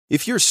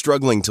If you're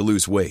struggling to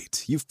lose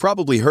weight, you've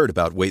probably heard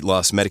about weight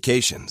loss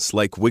medications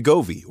like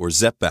Wegovy or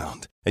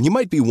Zepbound, and you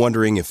might be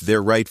wondering if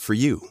they're right for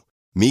you.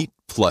 Meet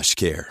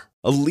PlushCare,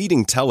 a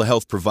leading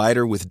telehealth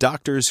provider with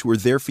doctors who are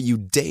there for you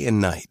day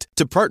and night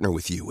to partner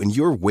with you in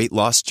your weight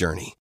loss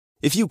journey.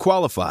 If you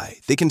qualify,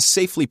 they can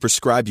safely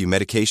prescribe you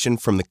medication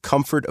from the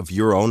comfort of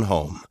your own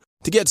home.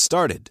 To get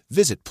started,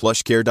 visit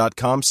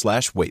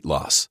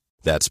plushcare.com/weightloss.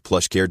 That's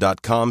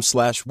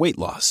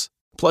plushcare.com/weightloss.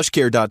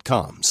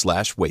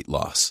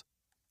 plushcare.com/weightloss.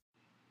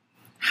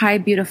 Hi,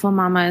 beautiful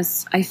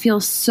mamas. I feel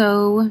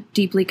so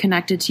deeply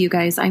connected to you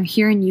guys. I'm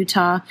here in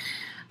Utah,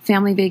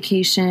 family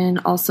vacation,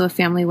 also a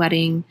family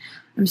wedding.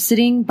 I'm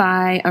sitting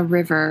by a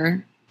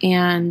river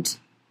and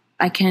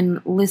I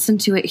can listen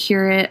to it,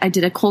 hear it. I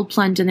did a cold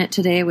plunge in it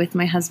today with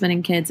my husband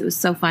and kids. It was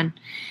so fun.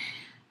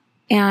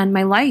 And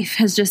my life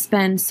has just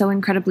been so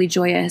incredibly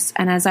joyous.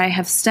 And as I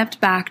have stepped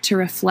back to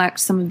reflect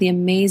some of the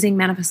amazing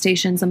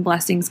manifestations and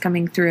blessings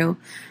coming through,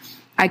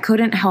 I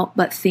couldn't help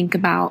but think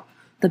about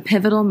the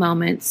pivotal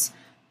moments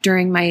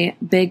during my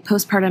big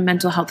postpartum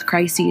mental health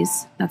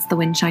crises. That's the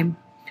wind chime.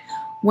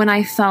 When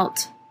I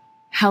felt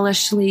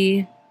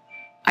hellishly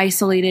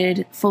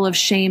isolated, full of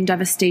shame,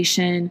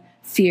 devastation,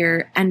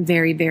 fear, and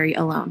very, very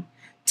alone.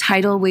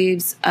 Tidal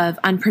waves of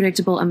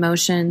unpredictable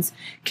emotions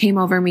came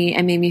over me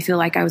and made me feel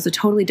like I was a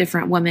totally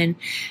different woman.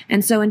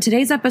 And so in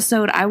today's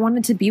episode, I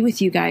wanted to be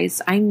with you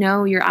guys. I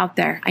know you're out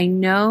there. I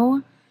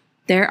know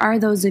there are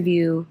those of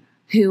you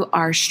who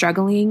are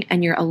struggling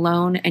and you're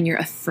alone and you're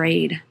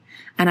afraid.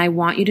 And I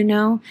want you to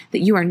know that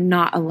you are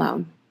not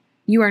alone.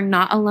 You are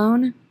not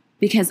alone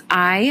because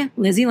I,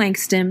 Lizzie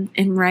Langston,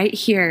 am right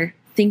here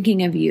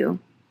thinking of you.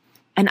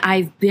 And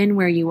I've been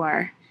where you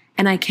are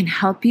and I can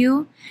help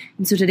you.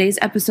 And so today's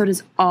episode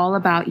is all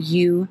about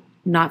you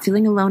not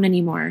feeling alone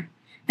anymore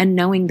and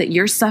knowing that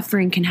your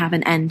suffering can have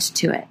an end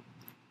to it.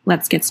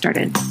 Let's get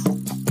started.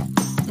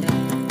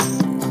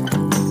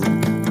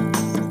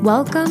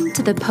 Welcome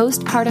to the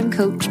Postpartum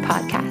Coach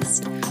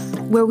podcast,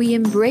 where we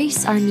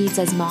embrace our needs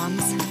as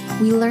moms.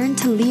 We learn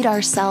to lead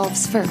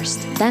ourselves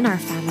first, then our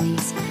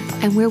families,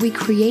 and where we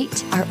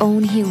create our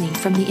own healing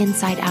from the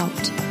inside out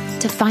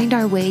to find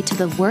our way to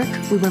the work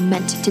we were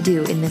meant to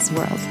do in this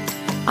world.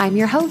 I'm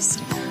your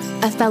host,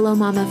 a fellow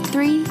mom of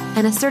 3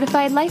 and a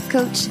certified life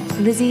coach,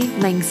 Lizzie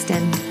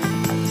Langston.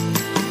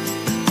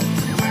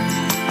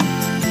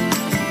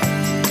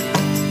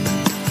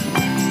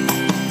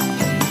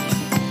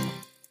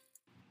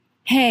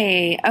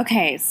 Hey,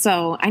 okay,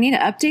 so I need to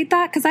update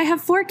that because I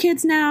have 4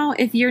 kids now.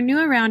 If you're new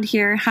around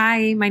here,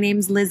 hi, my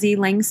name's Lizzie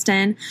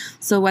Langston.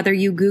 So whether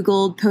you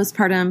Googled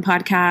Postpartum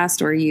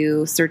Podcast or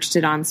you searched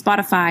it on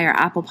Spotify or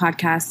Apple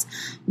Podcasts,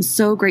 I'm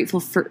so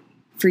grateful for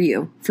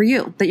you,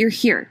 that you're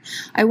here.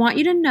 I want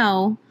you to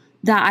know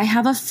that I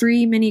have a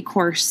free mini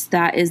course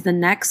that is the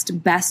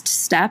next best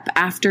step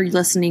after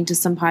listening to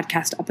some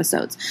podcast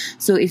episodes.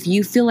 So if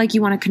you feel like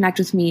you want to connect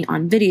with me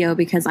on video,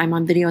 because I'm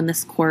on video in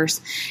this course,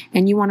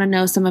 and you want to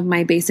know some of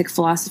my basic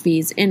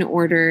philosophies in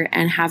order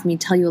and have me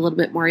tell you a little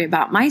bit more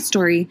about my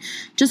story,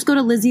 just go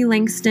to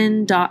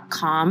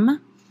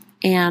LizzieLangston.com.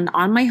 And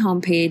on my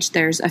homepage,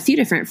 there's a few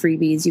different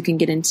freebies. You can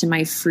get into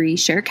my free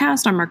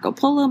Sharecast on Marco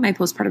Polo, my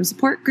postpartum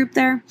support group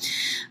there.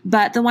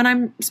 But the one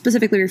I'm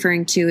specifically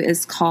referring to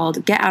is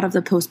called Get Out of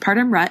the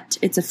Postpartum Rut.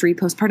 It's a free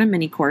postpartum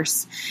mini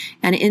course.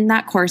 And in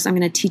that course, I'm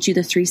going to teach you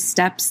the 3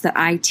 steps that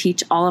I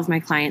teach all of my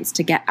clients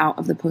to get out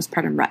of the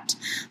postpartum rut.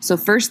 So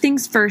first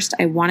things first,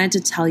 I wanted to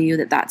tell you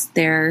that that's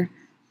there.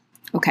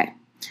 Okay.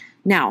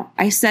 Now,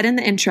 I said in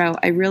the intro,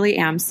 I really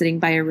am sitting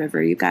by a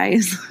river, you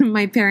guys.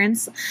 My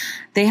parents,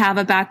 they have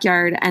a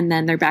backyard and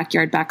then their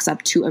backyard backs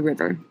up to a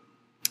river.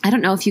 I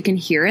don't know if you can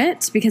hear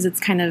it because it's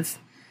kind of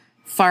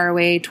far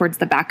away towards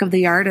the back of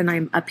the yard and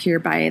I'm up here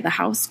by the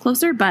house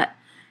closer, but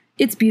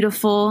it's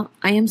beautiful.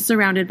 I am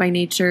surrounded by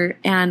nature.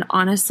 And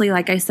honestly,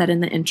 like I said in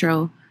the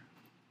intro,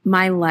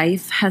 my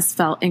life has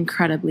felt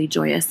incredibly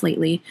joyous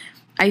lately.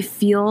 I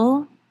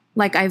feel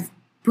like I've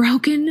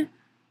broken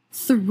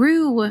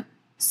through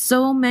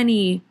so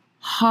many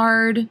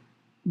hard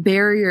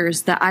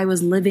barriers that I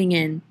was living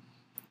in.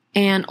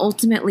 And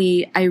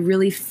ultimately, I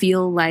really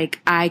feel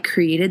like I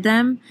created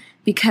them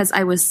because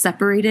I was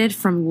separated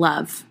from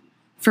love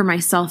for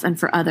myself and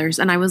for others.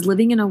 And I was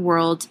living in a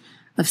world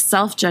of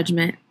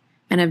self-judgment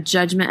and of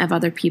judgment of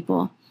other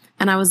people.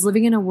 And I was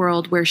living in a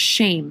world where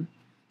shame,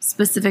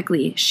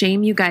 specifically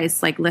shame, you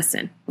guys, like,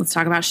 listen, let's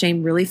talk about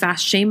shame really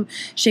fast. Shame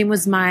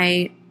was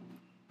my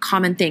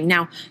common thing.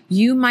 Now,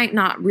 you might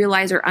not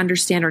realize or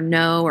understand or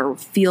know or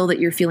feel that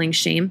you're feeling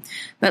shame,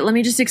 but let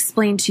me just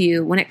explain to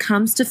you, when it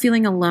comes to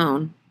feeling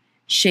alone,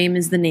 shame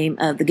is the name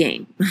of the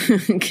game.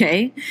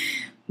 Okay?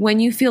 When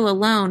you feel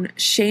alone,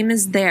 shame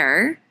is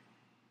there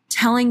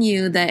telling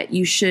you that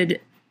you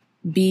should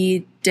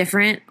be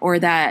different or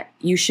that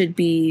you should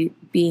be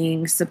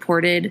being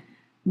supported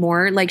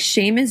more. Like,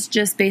 shame is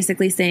just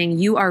basically saying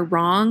you are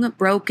wrong,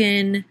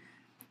 broken,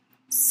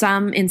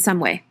 in some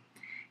way.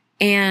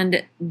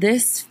 And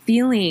this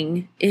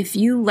feeling, if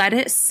you let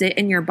it sit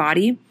in your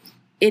body,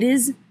 it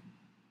is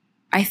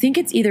I think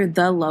it's either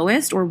the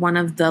lowest or one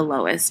of the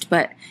lowest.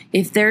 But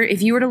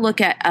if you were to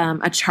look at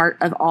a chart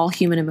of all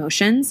human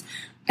emotions,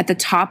 at the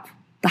top,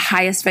 the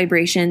highest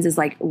vibrations is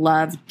like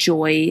love,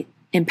 joy,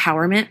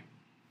 empowerment.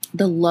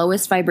 The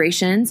lowest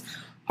vibrations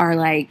are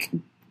like,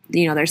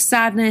 there's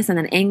sadness and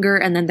then anger,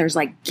 and then there's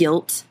like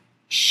guilt,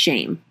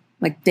 shame.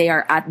 Like they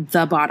are at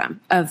the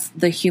bottom of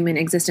the human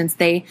existence.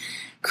 They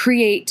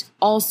create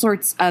all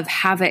sorts of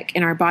havoc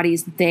in our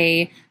bodies.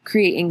 They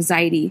create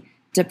anxiety,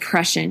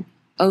 depression,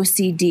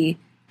 OCD,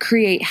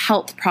 create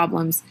health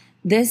problems.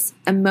 This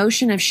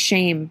emotion of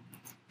shame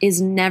is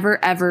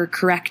never, ever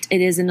correct.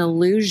 It is an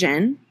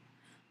illusion,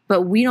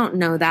 but we don't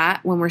know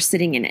that when we're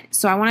sitting in it.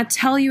 So I want to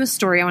tell you a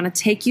story. I want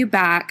to take you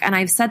back. And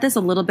I've said this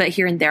a little bit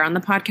here and there on the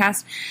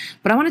podcast,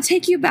 but I want to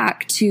take you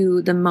back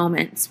to the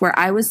moments where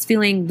I was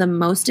feeling the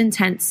most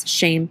intense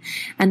shame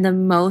and the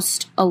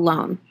most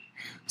alone.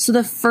 So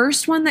the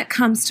first one that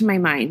comes to my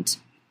mind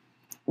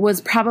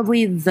was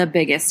probably the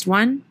biggest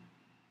one.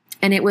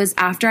 And it was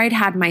after I'd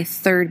had my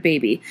third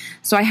baby.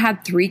 So I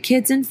had 3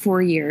 kids in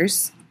 4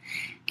 years,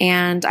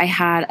 and I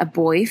had a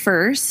boy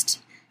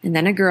first, and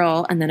then a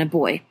girl, and then a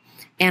boy.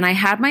 And I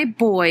had my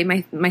boy,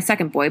 my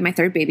second boy, my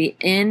third baby,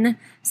 in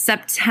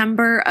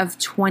September of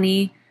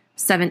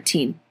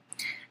 2017.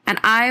 And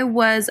I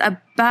was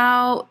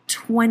about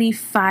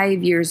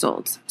 25 years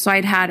old. So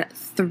I'd had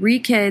 3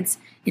 kids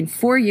in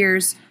 4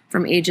 years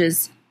from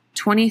ages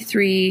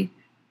 23.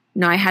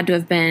 No, I had to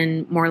have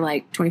been more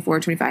like 24,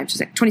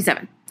 25,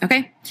 27.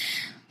 Okay.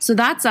 So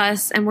that's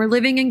us. And we're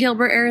living in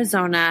Gilbert,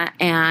 Arizona.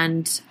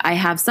 And I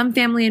have some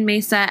family in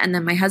Mesa. And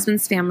then my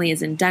husband's family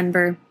is in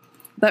Denver.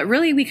 But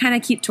really, we kind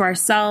of keep to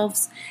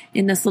ourselves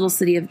in this little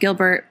city of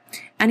Gilbert.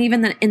 And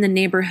even in the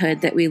neighborhood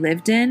that we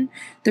lived in,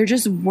 there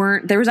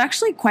was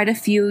actually quite a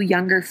few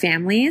younger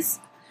families,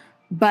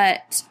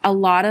 but a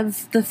lot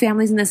of the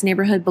families in this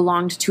neighborhood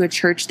belonged to a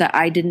church that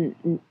I didn't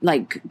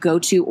go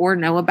to or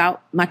know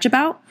much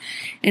about.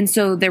 And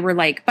so there were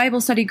like Bible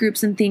study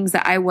groups and things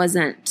that I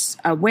wasn't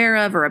aware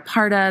of or a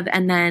part of.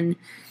 And then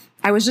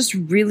I was just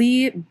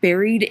really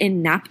buried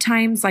in nap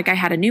times. Like I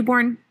had a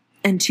newborn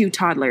and 2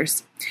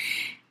 toddlers.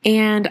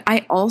 And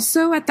I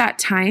also, at that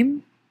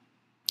time,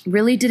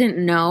 really didn't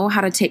know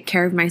how to take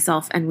care of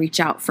myself and reach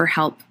out for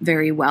help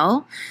very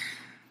well.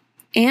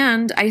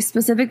 And I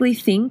specifically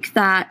think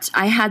that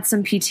I had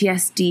some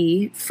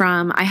PTSD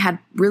I had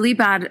really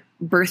bad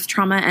birth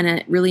trauma and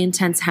a really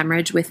intense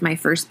hemorrhage with my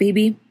first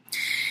baby.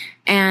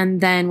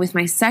 And then with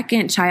my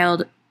second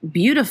child,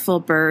 beautiful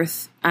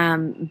birth,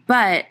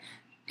 but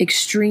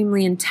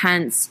extremely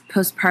intense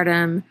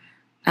postpartum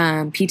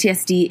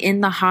PTSD in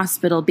the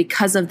hospital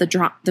because of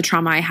the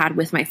trauma I had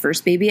with my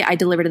first baby. I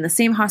delivered in the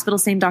same hospital,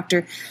 same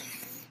doctor.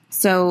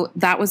 So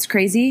that was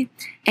crazy.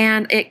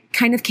 And it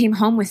kind of came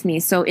home with me.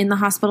 So in the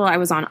hospital, I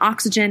was on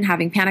oxygen,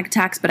 having panic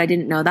attacks, but I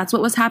didn't know that's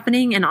what was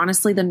happening. And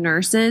honestly, the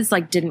nurses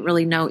didn't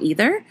really know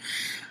either.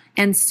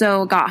 And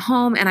so got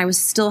home and I was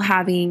still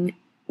having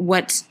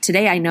what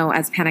today I know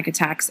as panic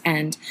attacks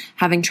and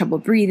having trouble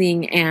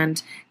breathing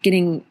and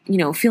getting,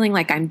 feeling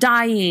like I'm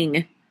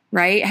dying.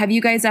 Right? Have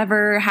you guys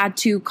ever had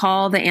to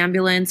call the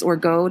ambulance or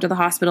go to the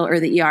hospital or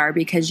the ER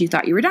because you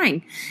thought you were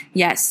dying?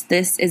 Yes,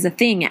 this is a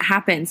thing. It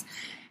happens.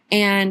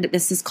 And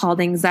this is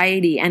called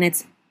anxiety, and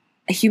it's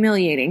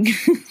humiliating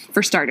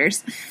for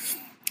starters.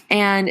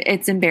 And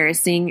it's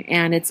embarrassing.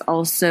 And it's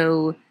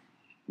also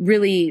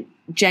really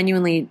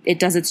genuinely, it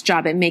does its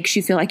job. It makes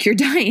you feel like you're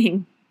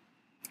dying.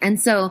 And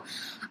so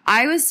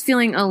I was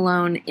feeling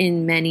alone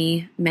in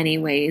many, many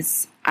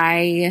ways.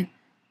 I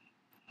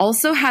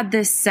also had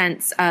this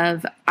sense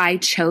of I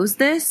chose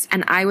this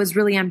and I was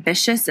really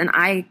ambitious and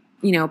I,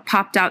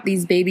 popped out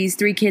these babies,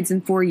 3 kids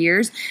in 4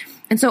 years.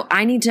 And so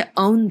I need to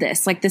own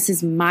this. This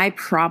is my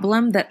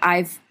problem that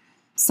I've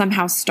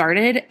somehow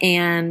started.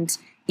 And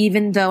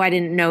even though I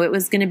didn't know it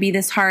was going to be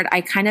this hard,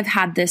 I kind of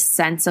had this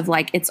sense of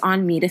it's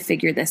on me to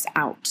figure this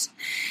out.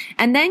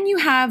 And then you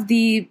have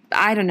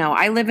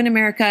I live in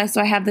America. So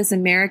I have this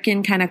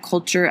American kind of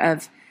culture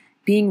of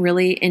being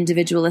really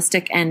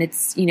individualistic, and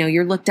it's,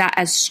 you're looked at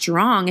as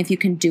strong if you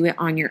can do it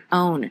on your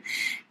own.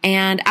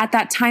 And at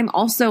that time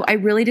also, I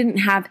really didn't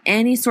have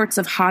any sorts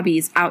of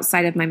hobbies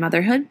outside of my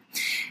motherhood.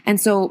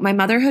 And so my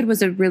motherhood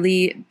was a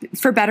really,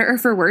 for better or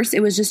for worse, it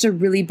was just a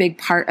really big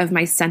part of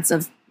my sense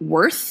of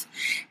worth,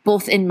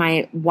 both in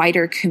my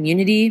wider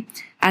community,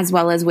 as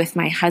well as with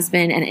my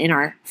husband and in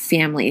our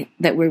family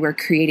that we were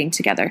creating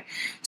together.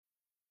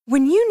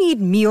 When you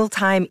need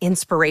mealtime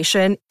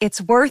inspiration,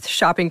 it's worth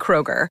shopping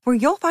Kroger, where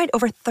you'll find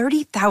over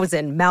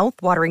 30,000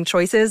 mouth-watering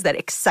choices that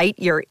excite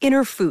your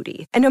inner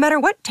foodie. And no matter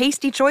what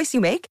tasty choice you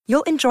make,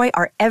 you'll enjoy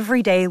our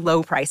everyday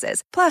low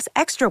prices, plus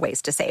extra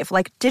ways to save,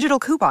 like digital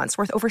coupons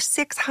worth over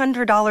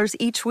 $600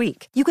 each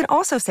week. You can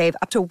also save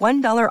up to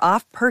 $1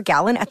 off per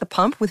gallon at the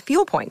pump with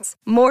fuel points.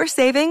 More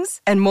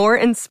savings and more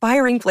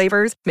inspiring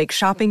flavors make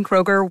shopping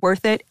Kroger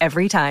worth it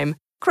every time.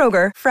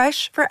 Kroger,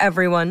 fresh for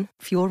everyone.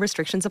 Fuel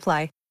restrictions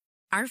apply.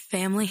 Our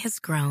family has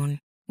grown.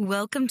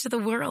 Welcome to the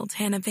world,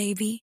 Hannah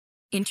baby.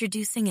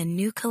 Introducing a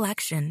new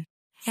collection,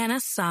 Hannah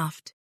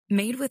Soft,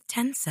 made with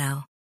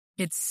Tencel.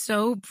 It's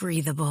so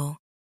breathable,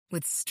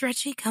 with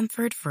stretchy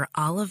comfort for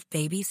all of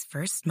baby's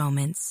first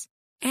moments.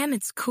 And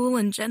it's cool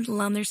and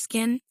gentle on their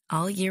skin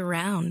all year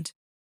round.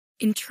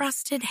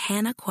 Entrusted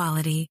Hannah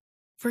quality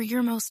for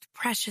your most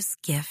precious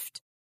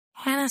gift.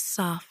 Hannah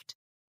Soft,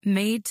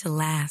 made to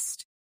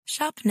last.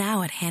 Shop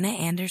now at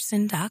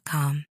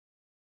hannahanderson.com.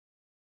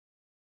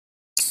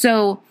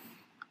 So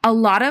a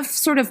lot of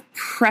sort of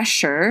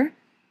pressure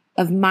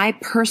of my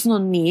personal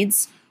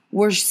needs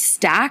were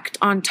stacked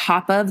on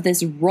top of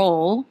this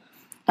role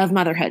of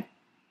motherhood.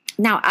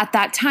 Now, at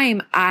that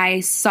time, I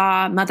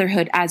saw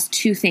motherhood as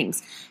two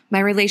things: my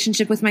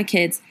relationship with my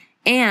kids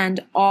and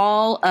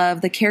all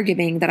of the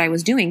caregiving that I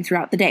was doing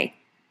throughout the day.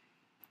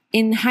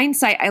 In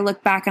hindsight, I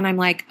look back and I'm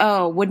like,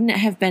 oh, wouldn't it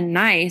have been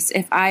nice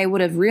if I would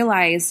have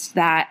realized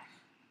that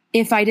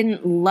if I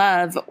didn't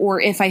love,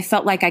 or if I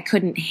felt like I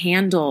couldn't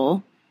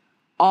handle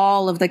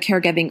all of the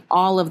caregiving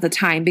all of the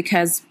time,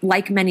 because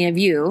like many of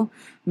you,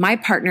 my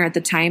partner at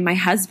the time, my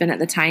husband at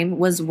the time,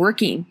 was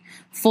working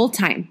full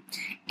time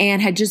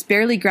and had just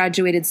barely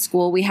graduated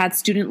school. We had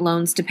student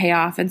loans to pay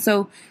off. And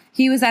so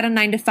he was at a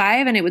 9 to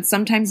 5, and it would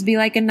sometimes be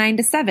like a 9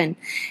 to 7,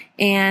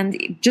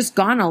 and just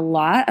gone a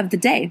lot of the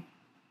day.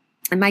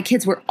 And my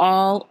kids were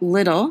all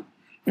little,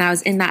 and I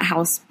was in that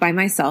house by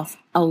myself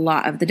a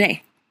lot of the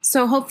day.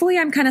 So hopefully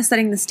I'm kind of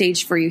setting the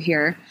stage for you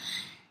here.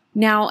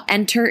 Now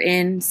enter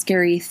in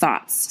scary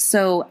thoughts.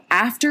 So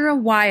after a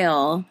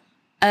while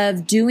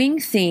of doing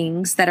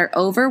things that are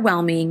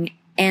overwhelming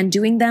and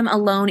doing them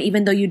alone,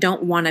 even though you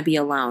don't want to be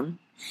alone,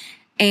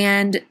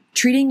 and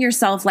treating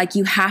yourself like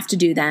you have to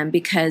do them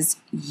because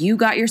you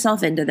got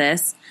yourself into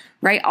this,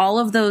 right? All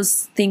of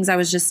those things I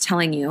was just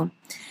telling you,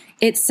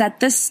 it set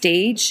the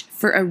stage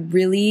for a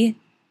really,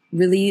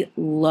 really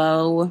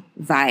low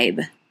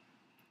vibe.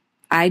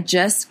 I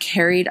just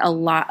carried a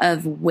lot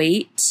of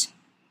weight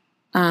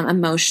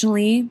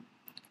emotionally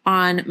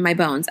on my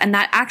bones. And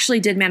that actually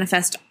did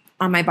manifest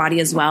on my body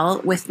as well.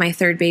 With my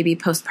third baby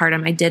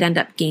postpartum, I did end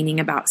up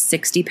gaining about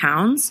 60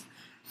 pounds.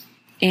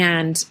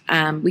 And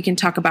we can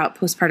talk about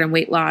postpartum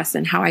weight loss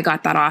and how I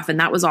got that off.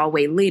 And that was all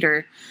way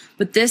later.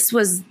 But this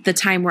was the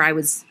time where I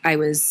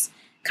was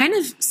kind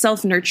of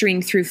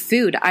self-nurturing through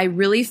food. I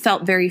really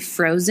felt very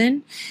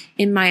frozen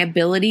in my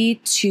ability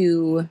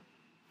to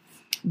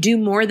do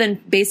more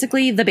than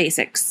basically the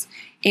basics,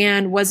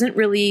 and wasn't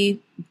really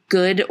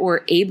good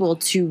or able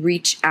to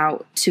reach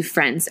out to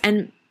friends.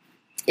 And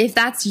if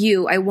that's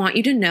you, I want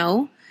you to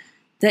know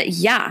that,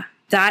 yeah,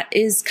 that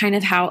is kind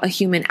of how a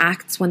human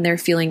acts when they're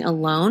feeling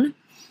alone.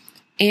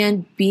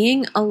 And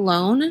being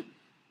alone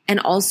and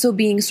also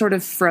being sort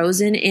of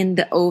frozen in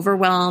the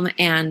overwhelm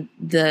and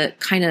the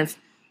kind of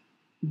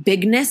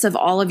bigness of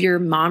all of your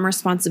mom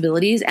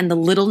responsibilities and the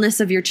littleness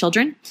of your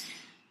children,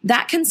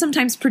 that can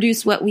sometimes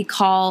produce what we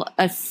call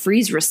a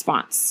freeze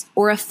response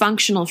or a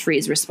functional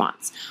freeze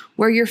response,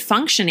 where you're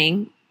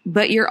functioning,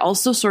 but you're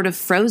also sort of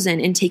frozen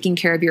in taking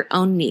care of your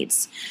own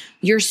needs.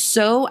 You're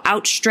so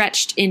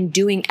outstretched in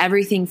doing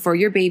everything for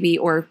your baby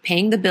or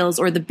paying the bills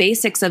or the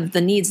basics of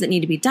the needs that need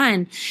to be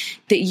done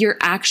that you're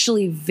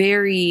actually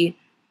very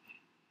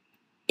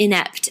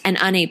inept and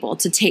unable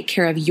to take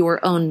care of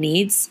your own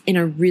needs in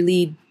a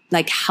really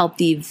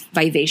healthy,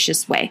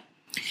 vivacious way.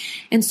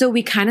 And so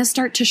we kind of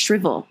start to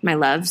shrivel, my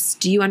loves.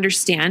 Do you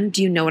understand?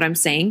 Do you know what I'm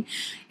saying?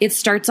 It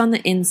starts on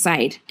the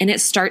inside, and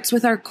it starts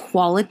with our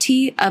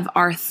quality of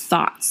our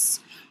thoughts.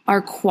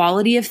 Our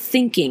quality of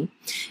thinking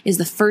is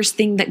the first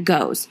thing that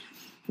goes,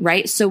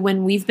 right? So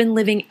when we've been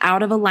living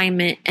out of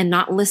alignment and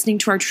not listening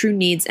to our true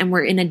needs, and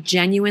we're in a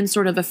genuine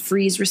sort of a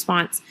freeze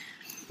response,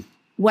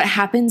 what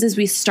happens is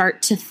we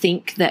start to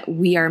think that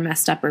we are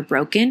messed up or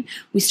broken.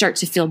 We start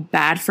to feel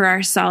bad for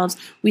ourselves.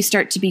 We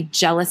start to be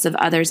jealous of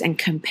others and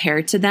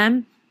compare to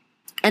them.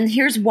 And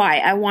here's why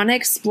I want to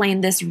explain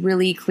this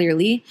really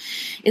clearly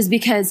is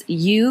because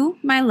you,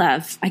 my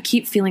love, I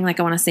keep feeling like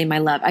I want to say my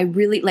love. I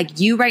really like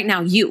you right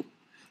now, you.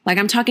 Like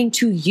I'm talking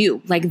to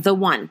you, like the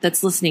one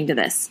that's listening to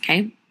this,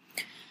 okay?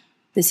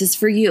 This is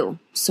for you.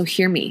 So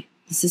hear me.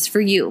 This is for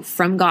you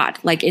from God.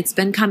 Like it's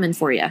been coming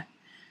for you.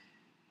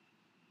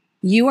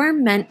 You are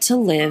meant to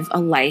live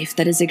a life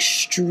that is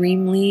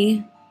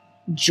extremely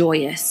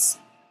joyous.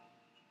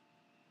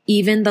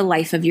 Even the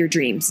life of your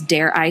dreams.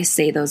 Dare I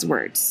say those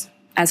words,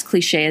 as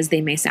cliche as they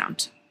may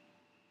sound.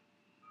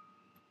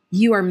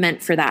 You are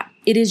meant for that.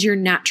 It is your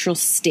natural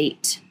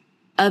state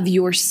of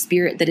your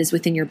spirit that is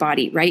within your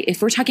body, right?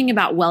 If we're talking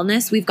about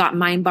wellness, we've got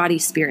mind, body,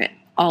 spirit,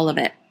 all of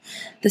it.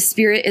 The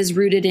spirit is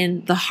rooted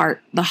in the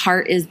heart. The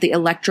heart is the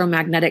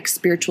electromagnetic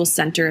spiritual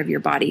center of your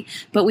body.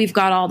 But we've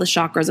got all the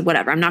chakras of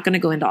whatever. I'm not going to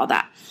go into all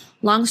that.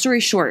 Long story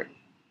short,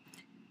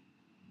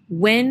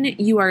 when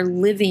you are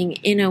living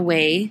in a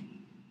way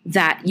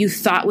that you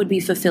thought would be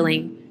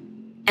fulfilling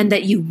and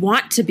that you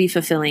want to be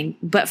fulfilling,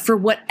 but for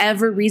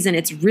whatever reason,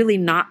 it's really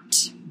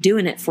not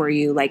doing it for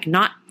you, like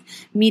not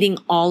meeting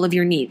all of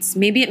your needs.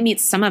 Maybe it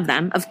meets some of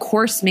them. Of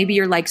course, maybe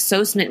you're like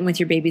so smitten with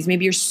your babies.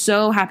 Maybe you're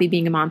so happy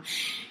being a mom.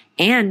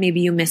 And maybe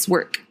you miss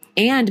work,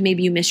 and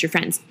maybe you miss your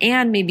friends,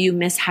 and maybe you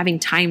miss having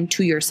time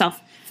to yourself.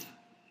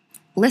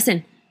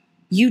 Listen,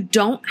 you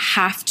don't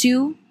have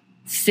to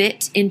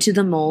fit into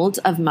the mold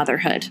of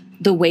motherhood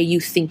the way you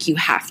think you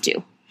have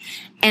to.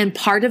 And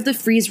part of the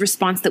freeze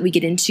response that we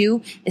get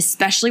into,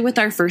 especially with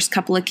our first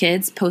couple of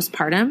kids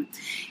postpartum,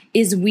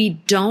 is we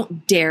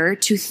don't dare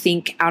to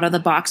think out of the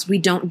box. We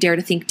don't dare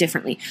to think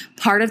differently.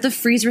 Part of the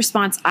freeze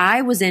response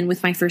I was in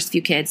with my first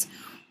few kids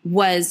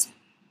was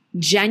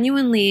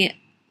genuinely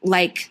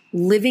like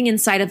living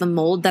inside of a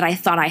mold that I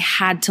thought I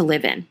had to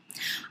live in.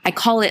 I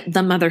call it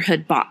the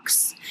motherhood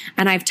box.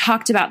 And I've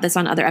talked about this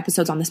on other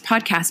episodes on this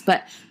podcast,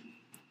 but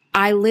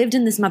I lived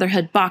in this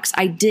motherhood box.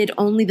 I did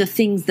only the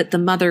things that the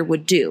mother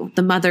would do,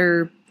 the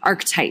mother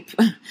archetype,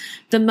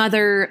 the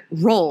mother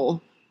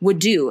role would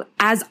do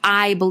as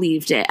I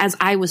believed it, as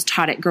I was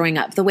taught it growing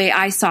up, the way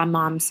I saw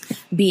moms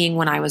being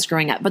when I was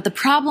growing up. But the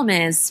problem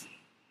is,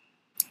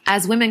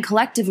 as women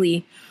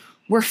collectively,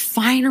 we're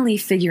finally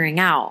figuring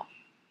out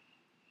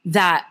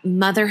that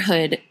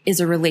motherhood is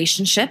a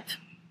relationship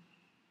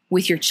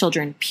with your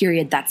children,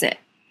 period. That's it.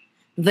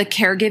 The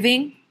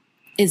caregiving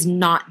is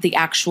not the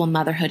actual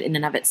motherhood in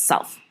and of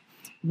itself.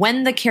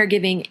 When the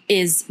caregiving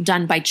is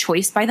done by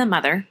choice by the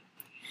mother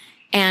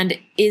and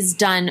is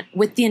done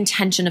with the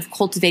intention of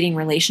cultivating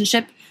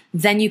relationship,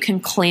 then you can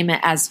claim it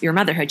as your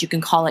motherhood. You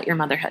can call it your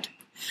motherhood.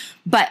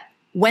 But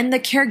when the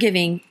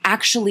caregiving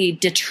actually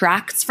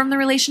detracts from the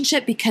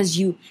relationship because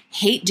you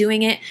hate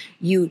doing it,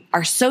 you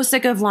are so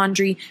sick of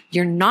laundry,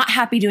 you're not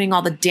happy doing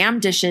all the damn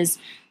dishes,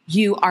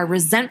 you are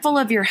resentful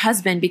of your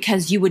husband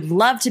because you would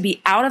love to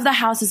be out of the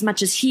house as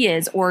much as he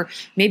is, or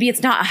maybe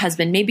it's not a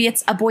husband, maybe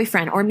it's a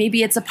boyfriend, or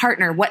maybe it's a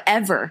partner,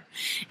 whatever.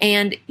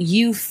 And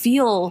you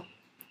feel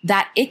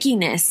that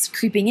ickiness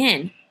creeping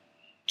in.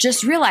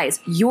 Just realize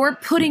you're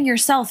putting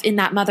yourself in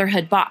that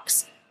motherhood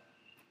box.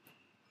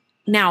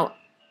 Now,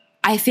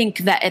 I think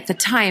that at the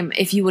time,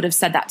 if you would have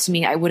said that to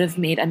me, I would have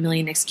made a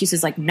million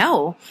excuses like,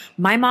 no,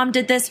 my mom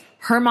did this.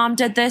 Her mom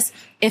did this.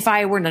 If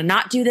I were to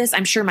not do this,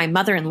 I'm sure my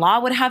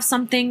mother-in-law would have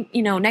something,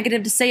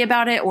 negative to say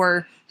about it,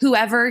 or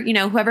whoever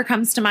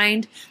comes to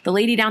mind, the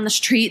lady down the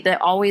street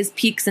that always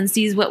peeks and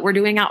sees what we're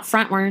doing out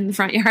front. We're in the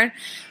front yard,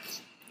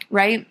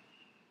 right?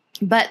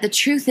 But the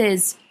truth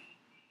is,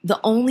 the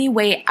only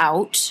way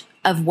out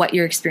of what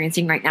you're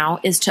experiencing right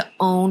now is to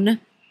own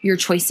your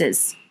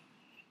choices.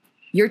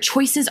 Your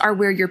choices are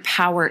where your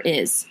power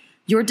is.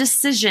 Your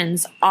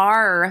decisions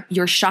are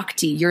your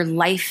Shakti, your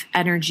life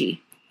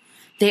energy.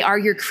 They are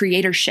your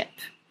creatorship.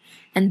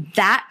 And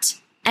that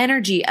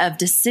energy of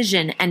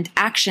decision and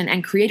action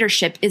and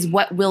creatorship is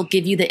what will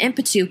give you the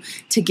impetu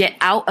to get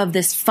out of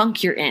this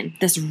funk you're in,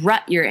 this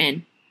rut you're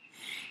in.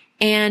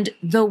 And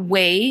the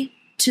way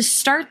to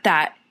start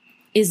that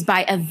is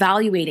by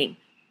evaluating,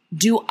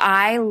 do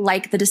I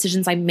like the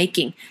decisions I'm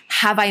making?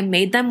 Have I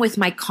made them with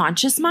my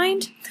conscious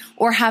mind?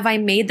 Or have I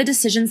made the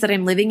decisions that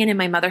I'm living in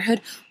my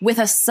motherhood with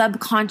a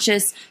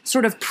subconscious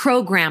sort of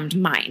programmed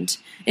mind?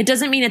 It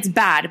doesn't mean it's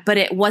bad, but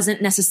it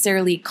wasn't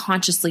necessarily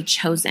consciously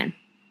chosen.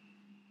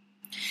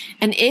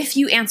 And if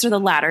you answer the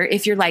latter,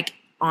 if you're like,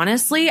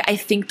 honestly, I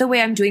think the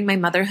way I'm doing my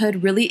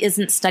motherhood really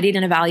isn't studied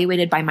and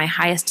evaluated by my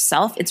highest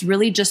self. It's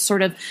really just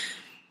sort of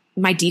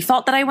my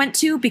default that I went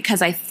to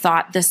because I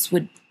thought this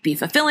would be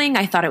fulfilling.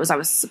 I thought it was I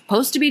was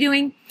supposed to be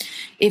doing.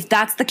 If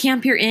that's the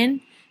camp you're in,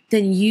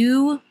 then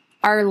you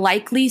are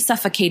likely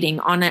suffocating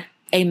on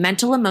a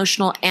mental,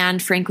 emotional,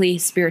 and frankly,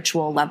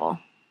 spiritual level.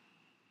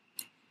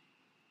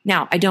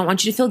 Now, I don't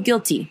want you to feel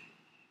guilty,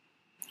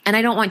 and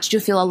I don't want you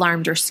to feel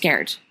alarmed or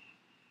scared.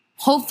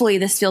 Hopefully,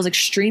 this feels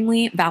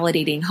extremely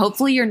validating.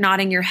 Hopefully, you're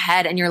nodding your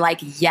head and you're like,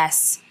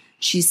 yes,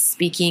 she's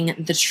speaking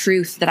the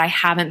truth that I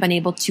haven't been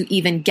able to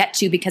even get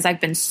to because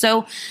I've been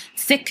so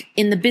thick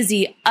in the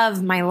busy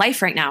of my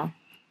life right now.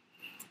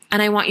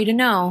 And I want you to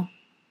know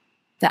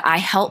that I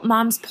help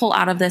moms pull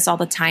out of this all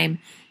the time.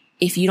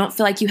 If you don't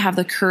feel like you have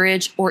the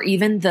courage or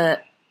even the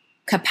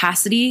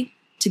capacity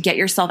to get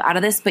yourself out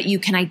of this, but you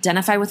can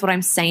identify with what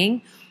I'm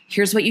saying,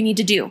 here's what you need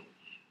to do.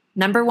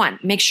 Number one,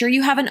 make sure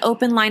you have an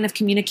open line of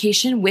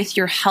communication with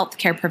your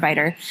healthcare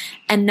provider.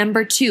 And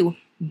number two,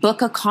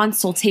 book a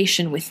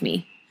consultation with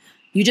me.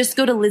 You just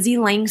go to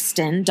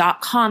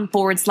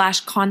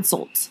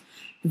LizzieLangston.com/consult.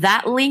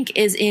 That link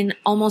is in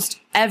almost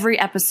every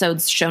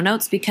episode's show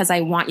notes because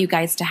I want you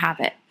guys to have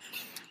it.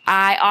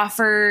 I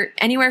offer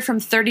anywhere from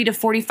 30 to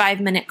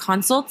 45-minute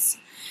consults,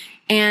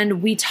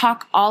 and we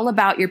talk all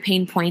about your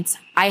pain points.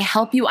 I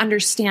help you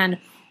understand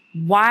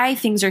why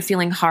things are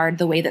feeling hard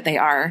the way that they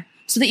are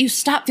so that you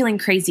stop feeling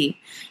crazy.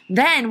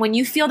 Then when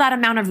you feel that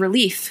amount of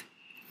relief,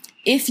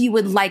 if you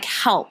would like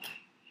help,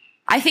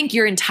 I think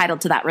you're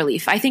entitled to that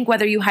relief. I think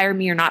whether you hire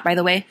me or not, by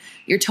the way,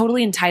 you're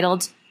totally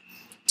entitled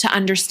to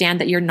understand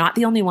that you're not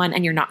the only one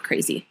and you're not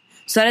crazy.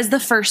 So that is the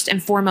first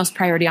and foremost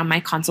priority on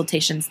my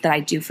consultations that I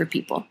do for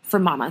people, for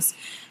mamas.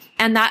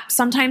 And that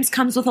sometimes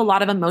comes with a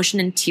lot of emotion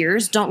and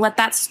tears. Don't let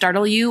that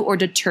startle you or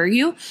deter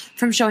you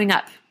from showing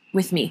up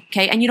with me,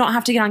 okay? And you don't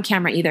have to get on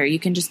camera either. You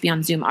can just be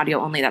on Zoom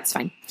audio only. That's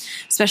fine.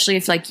 Especially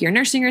if like you're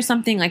nursing or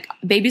something, like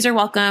babies are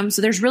welcome.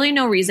 So there's really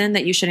no reason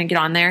that you shouldn't get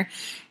on there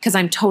because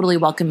I'm totally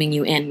welcoming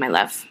you in, my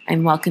love.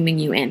 I'm welcoming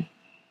you in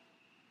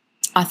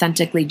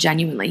authentically,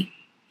 genuinely.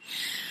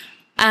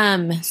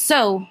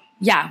 So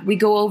we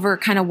go over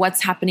kind of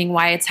what's happening,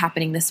 why it's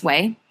happening this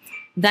way.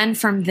 Then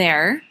from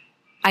there,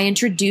 I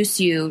introduce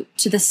you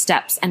to the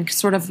steps and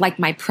sort of like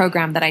my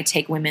program that I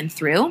take women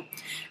through.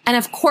 And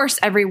of course,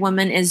 every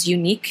woman is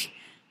unique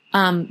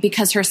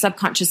because her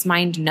subconscious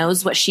mind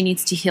knows what she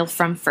needs to heal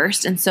from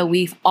first. And so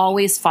we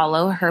always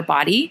follow her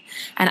body.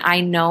 And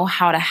I know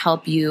how to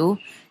help you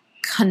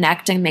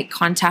connect and make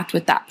contact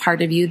with that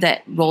part of you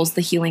that rolls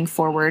the healing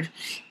forward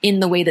in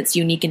the way that's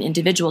unique and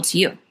individual to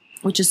you,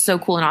 which is so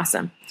cool and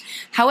awesome.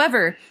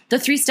 However, the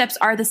 3 steps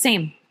are the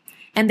same.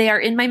 And they are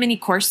in my mini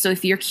course. So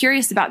if you're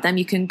curious about them,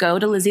 you can go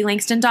to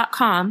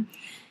LizzieLangston.com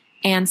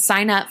and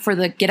sign up for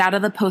the Get Out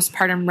of the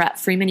Postpartum Rut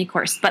free mini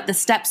course. But the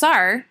steps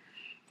are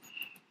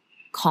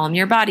calm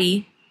your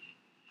body,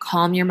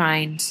 calm your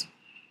mind,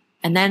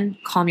 and then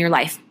calm your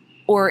life.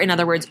 Or in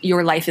other words,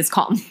 your life is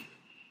calm.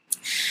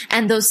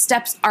 And those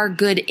steps are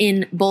good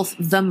in both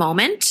the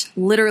moment,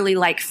 literally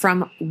like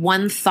from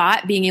one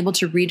thought, being able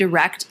to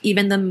redirect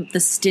even the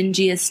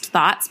stingiest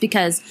thoughts,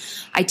 because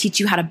I teach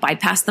you how to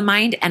bypass the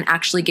mind and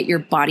actually get your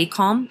body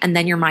calm. And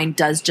then your mind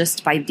does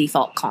just by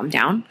default calm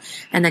down,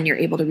 and then you're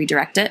able to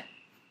redirect it.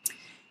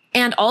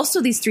 And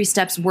also these 3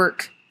 steps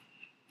work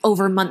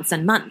over months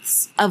and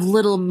months of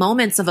little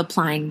moments of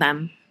applying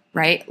them,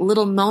 right?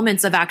 Little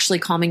moments of actually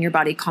calming your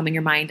body, calming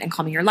your mind, and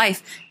calming your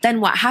life. Then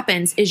what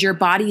happens is your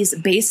body's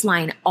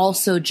baseline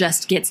also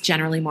just gets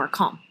generally more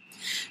calm.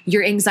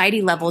 Your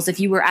anxiety levels, if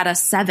you were at a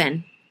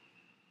 7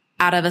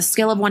 out of a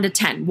scale of 1 to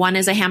 10, 1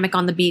 is a hammock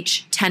on the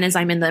beach, 10 is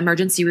I'm in the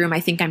emergency room, I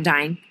think I'm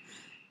dying.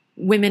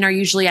 Women are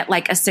usually at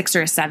like a 6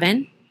 or a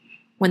 7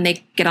 when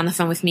they get on the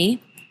phone with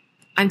me.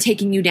 I'm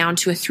taking you down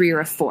to a 3 or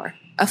a 4.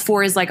 A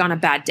 4 is like on a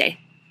bad day.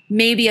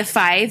 Maybe a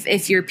 5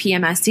 if you're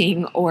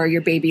PMSing or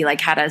your baby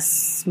like had a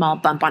small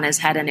bump on his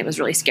head and it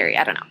was really scary.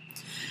 I don't know.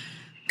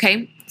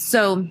 Okay.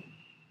 So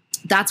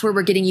that's where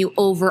we're getting you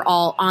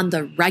overall on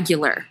the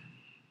regular.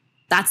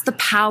 That's the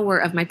power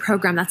of my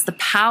program. That's the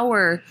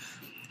power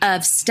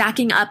of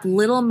stacking up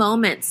little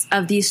moments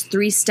of these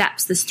 3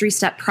 steps, this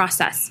 3-step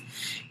process.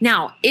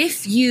 Now,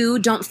 if you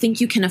don't think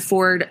you can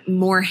afford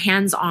more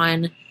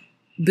hands-on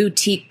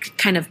boutique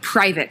kind of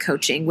private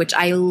coaching, which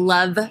I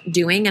love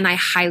doing, and I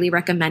highly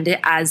recommend it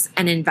as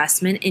an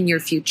investment in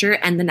your future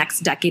and the next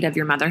decade of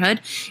your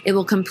motherhood. It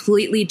will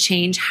completely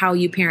change how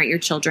you parent your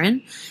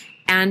children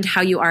and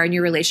how you are in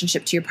your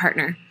relationship to your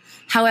partner.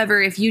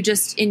 However, if you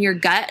just in your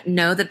gut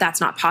know that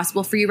that's not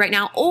possible for you right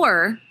now,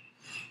 or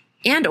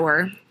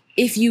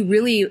if you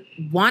really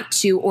want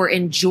to or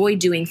enjoy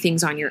doing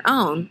things on your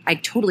own, I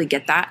totally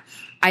get that.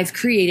 I've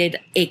created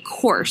a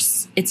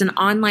course. It's an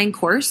online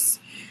course.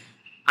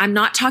 I'm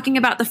not talking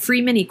about the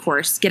free mini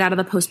course, Get Out of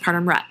the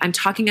Postpartum Rut. I'm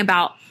talking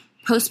about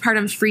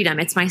Postpartum Freedom.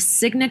 It's my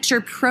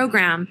signature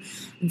program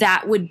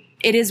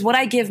it is what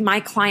I give my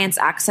clients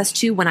access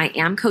to when I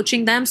am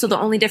coaching them. So the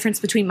only difference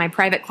between my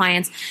private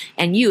clients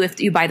and you,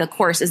 if you buy the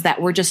course, is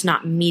that we're just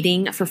not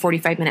meeting for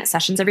 45-minute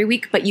sessions every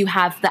week, but you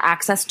have the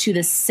access to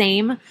the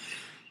same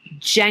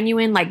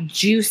genuine, like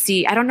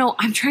juicy, I don't know.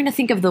 I'm trying to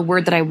think of the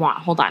word that I want.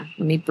 Hold on.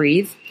 Let me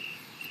breathe.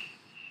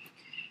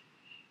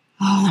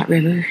 Oh, that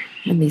river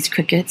and these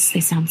crickets,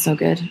 they sound so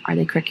good. Are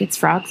they crickets,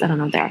 frogs? I don't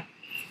know. There.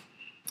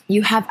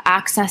 You have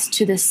access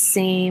to the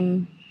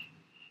same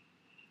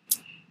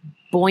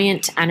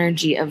buoyant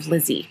energy of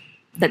Lizzie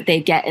that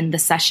they get in the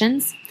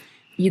sessions.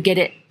 You get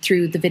it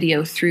through the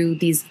video, through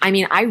these. I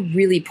mean, I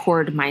really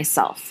poured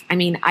myself. I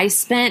mean, I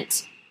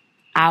spent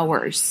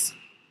hours.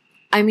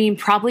 I mean,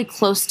 probably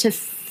close to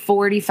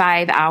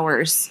 45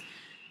 hours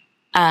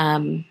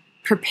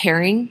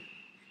preparing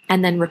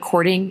and then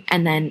recording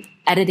and then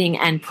editing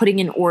and putting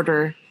in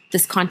order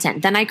this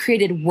content. Then I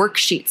created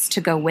worksheets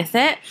to go with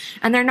it.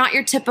 And they're not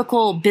your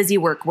typical busy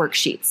work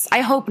worksheets. I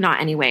hope not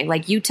anyway.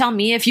 Like, you tell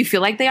me if you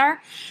feel like they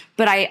are,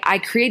 but I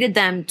created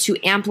them to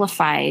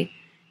amplify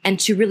and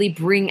to really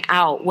bring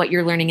out what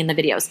you're learning in the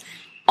videos.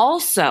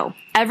 Also,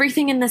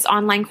 everything in this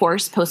online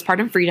course,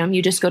 Postpartum Freedom,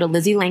 you just go to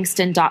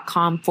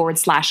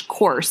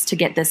LizzieLangston.com/course to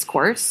get this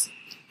course.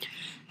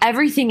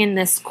 Everything in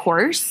this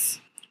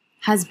course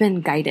has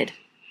been guided.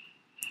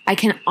 I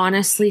can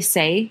honestly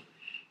say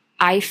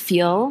I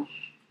feel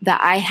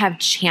that I have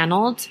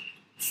channeled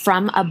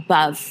from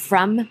above,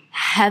 from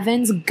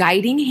heaven's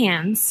guiding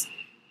hands,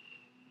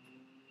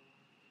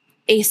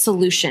 a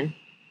solution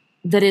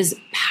that is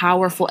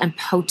powerful and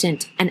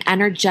potent and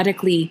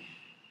energetically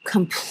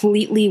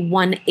completely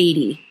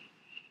 180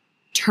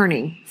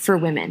 turning for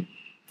women.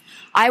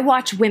 I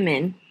watch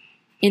women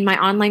in my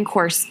online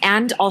course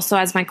and also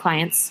as my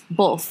clients,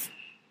 both,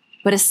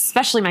 but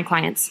especially my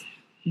clients,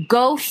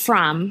 go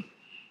from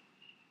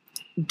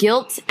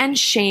guilt and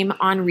shame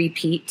on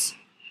repeat,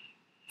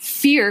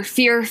 fear.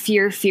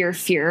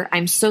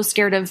 I'm so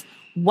scared of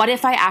what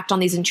if I act on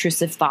these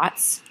intrusive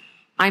thoughts?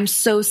 I'm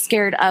so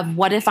scared of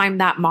what if I'm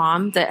that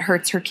mom that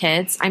hurts her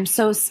kids? I'm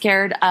so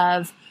scared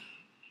of,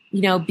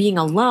 being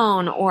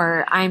alone,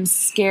 or I'm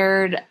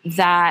scared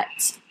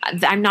that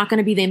I'm not going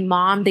to be the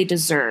mom they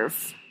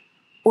deserve,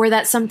 or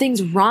that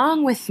something's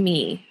wrong with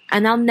me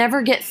and I'll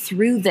never get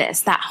through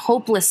this, that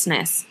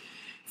hopelessness.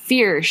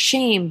 fear,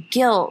 shame,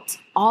 guilt,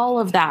 all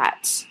of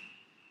that.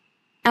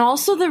 And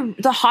also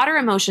the hotter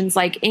emotions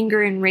like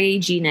anger and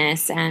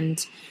raginess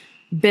and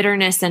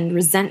bitterness and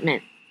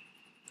resentment.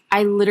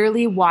 I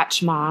literally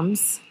watch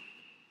moms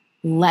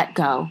let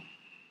go,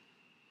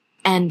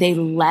 and they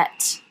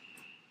let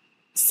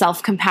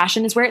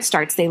self-compassion is where it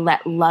starts. They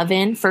let love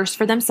in first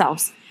for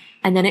themselves,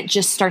 and then it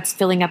just starts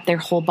filling up their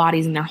whole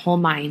bodies and their whole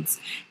minds.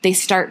 They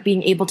start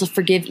being able to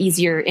forgive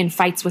easier in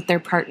fights with their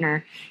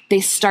partner. They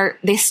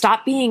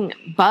stop being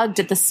bugged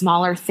at the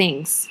smaller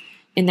things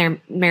in their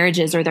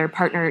marriages or their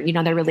partner,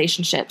 their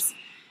relationships.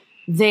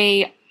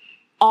 They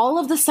all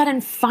of a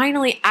sudden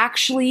finally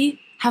actually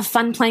have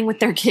fun playing with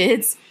their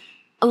kids.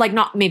 Like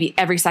not maybe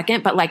every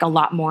second, but like a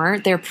lot more.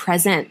 They're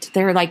present.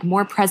 They're like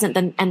more present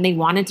and they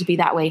wanted to be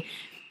that way.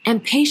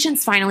 And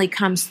patience finally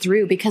comes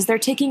through because they're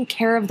taking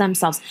care of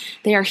themselves.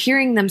 They are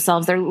hearing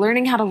themselves. They're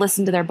learning how to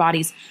listen to their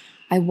bodies.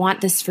 I want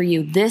this for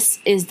you.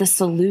 This is the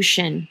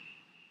solution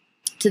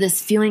to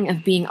this feeling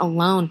of being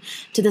alone,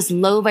 to this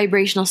low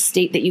vibrational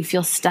state that you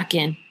feel stuck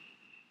in.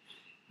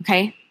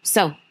 Okay.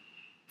 So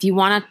if you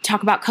want to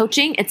talk about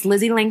coaching, it's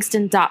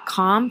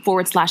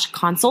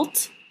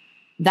LizzieLangston.com/consult.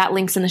 That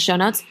link's in the show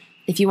notes.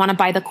 If you want to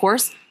buy the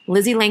course,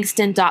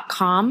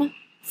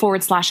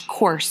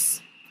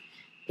 LizzieLangston.com/course.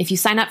 If you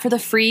sign up for the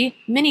free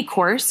mini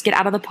course, Get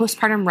Out of the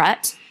Postpartum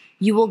Rut,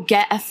 you will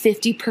get a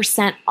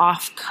 50%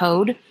 off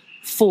code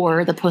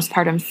for the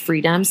Postpartum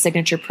Freedom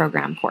Signature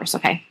Program course.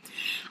 Okay.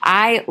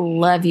 I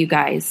love you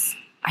guys.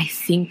 I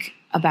think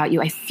about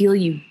you. I feel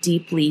you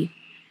deeply.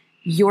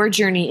 Your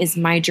journey is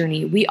my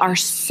journey. We are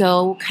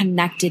so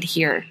connected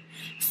here.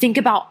 Think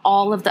about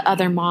all of the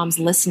other moms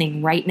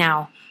listening right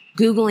now,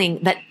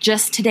 Googling that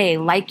just today,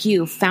 like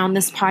you, found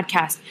this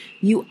podcast.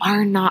 You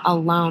are not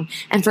alone.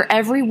 And for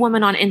every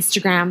woman on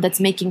Instagram that's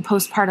making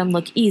postpartum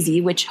look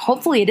easy, which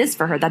hopefully it is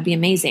for her, that'd be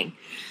amazing.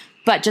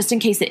 But just in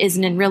case it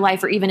isn't in real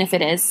life, or even if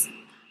it is,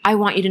 I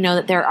want you to know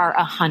that there are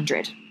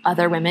 100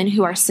 other women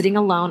who are sitting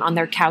alone on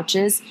their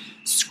couches,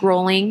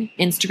 scrolling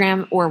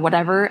Instagram or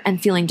whatever,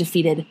 and feeling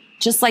defeated,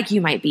 just like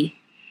you might be.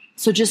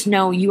 So just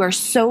know you are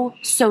so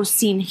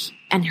seen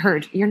and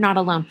heard. You're not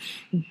alone.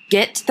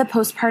 Get the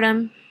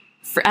Postpartum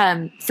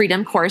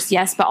Freedom course,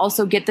 yes, but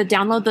also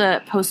download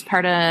the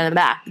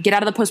Get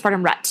Out of the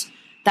Postpartum Rut,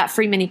 that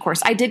free mini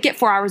course. I did get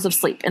 4 hours of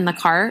sleep in the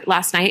car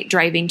last night,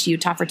 driving to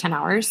Utah for 10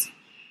 hours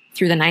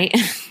through the night.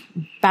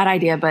 Bad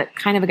idea, but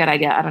kind of a good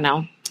idea. I don't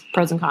know.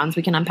 Pros and cons.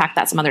 We can unpack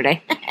that some other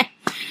day.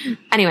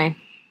 Anyway,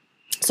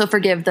 so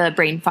forgive the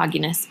brain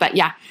fogginess, but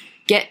yeah,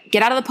 get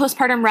Out of the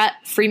Postpartum Rut,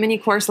 free mini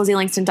course,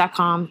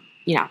 LizzieLangston.com,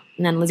 and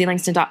then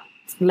LizzieLangston.com.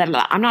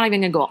 I'm not even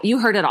going to go. You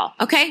heard it all.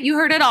 Okay. You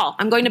heard it all.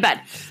 I'm going to bed.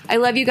 I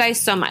love you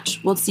guys so much.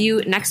 We'll see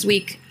you next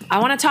week. I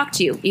want to talk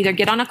to you. Either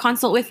get on a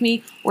consult with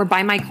me or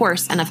buy my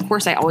course. And of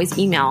course, I always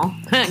email.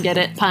 Get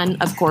it? Pun.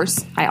 Of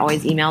course, I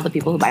always email the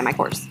people who buy my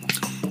course.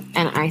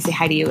 And I say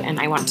hi to you and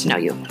I want to know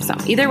you. So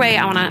either way,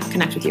 I want to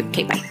connect with you.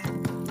 Okay, bye.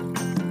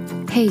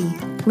 Hey,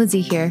 Lizzie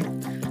here.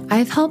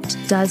 I've helped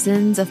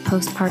dozens of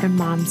postpartum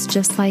moms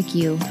just like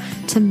you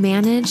to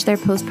manage their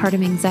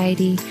postpartum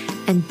anxiety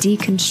and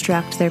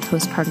deconstruct their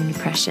postpartum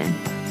depression.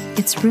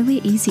 It's really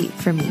easy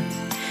for me.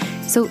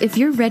 So if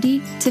you're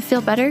ready to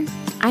feel better,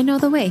 I know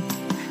the way.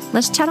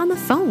 Let's chat on the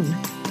phone.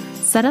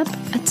 Set up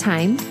a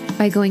time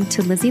by going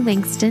to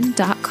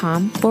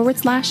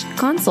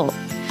LizzieLangston.com/consult.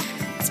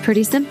 It's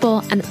pretty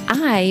simple, and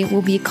I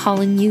will be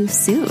calling you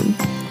soon.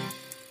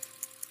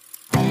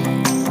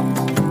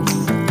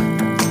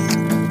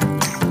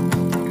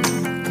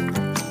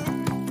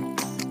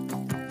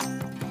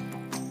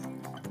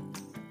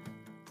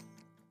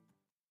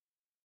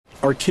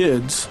 Our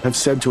kids have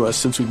said to us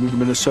since we moved to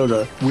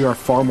Minnesota, we are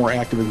far more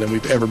active than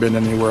we've ever been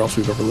anywhere else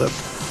we've ever lived.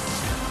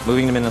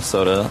 Moving to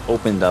Minnesota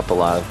opened up a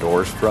lot of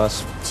doors for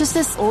us. Just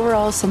this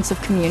overall sense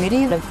of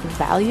community, of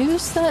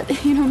values that,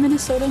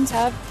 Minnesotans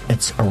have.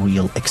 It's a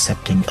real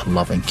accepting and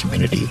loving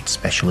community,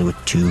 especially with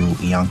 2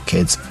 young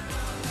kids.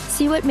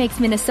 See what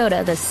makes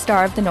Minnesota the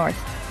star of the North.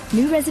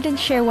 New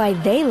residents share why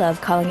they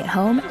love calling it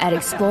home at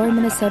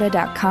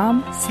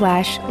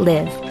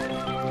exploreminnesota.com/live.